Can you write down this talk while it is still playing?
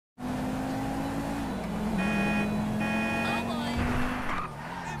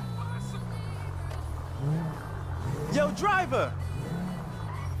Yo, driver!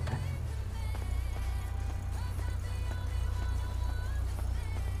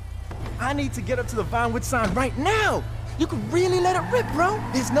 I need to get up to the Vinewood sign right now! You can really let it rip, bro!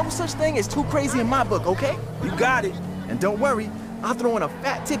 There's no such thing as too crazy in my book, okay? You got it. And don't worry, I'll throw in a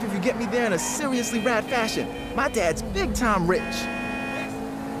fat tip if you get me there in a seriously rad fashion. My dad's big time rich.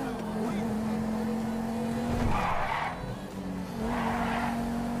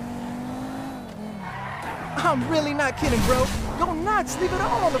 I'm really not kidding, bro. Go nuts, leave it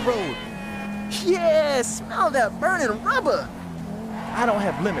all on the road. Yeah, smell that burning rubber. I don't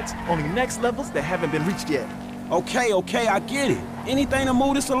have limits, only next levels that haven't been reached yet. Okay, I get it. Anything to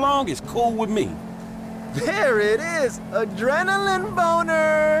move this along is cool with me. There it is, adrenaline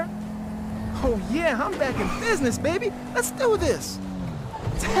boner. Oh yeah, I'm back in business, baby. Let's do this.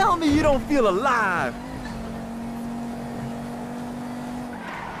 Tell me you don't feel alive.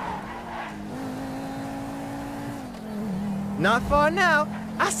 Not far now.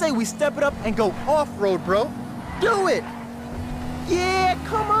 I say we step it up and go off-road, bro. Do it. Yeah,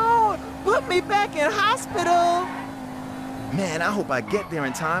 come on. Put me back in hospital. Man, I hope I get there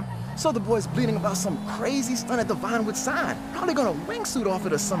in time. So the boy's bleeding about some crazy stunt at the Vinewood sign. Probably gonna wingsuit off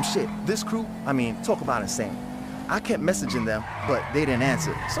it or some shit. This crew, I mean, talk about insane. I kept messaging them, but they didn't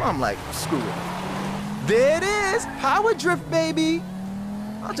answer. So I'm like, screw it. There it is, power drift, baby.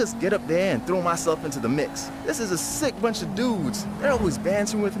 I'll just get up there and throw myself into the mix. This is a sick bunch of dudes. They're always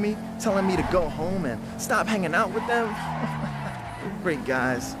bantering with me, telling me to go home and stop hanging out with them. Great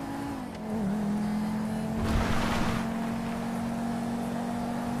guys.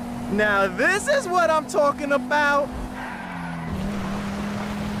 Now this is what I'm talking about.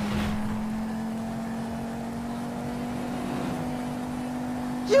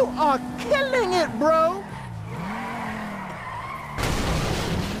 You are killing it, bro.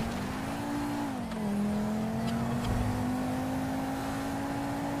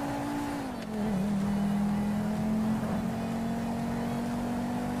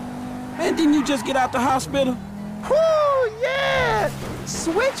 Man, didn't you just get out the hospital? Whoo, yeah!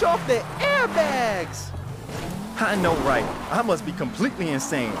 Switch off the airbags! I know, right? I must be completely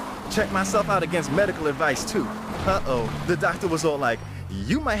insane. Check myself out against medical advice, too. Uh-oh, the doctor was all like,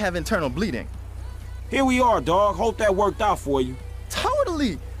 you might have internal bleeding. Here we are, dog. Hope that worked out for you.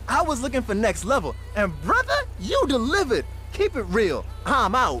 Totally! I was looking for next level, and brother, you delivered. Keep it real.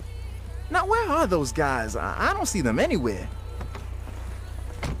 I'm out. Now, where are those guys? I don't see them anywhere.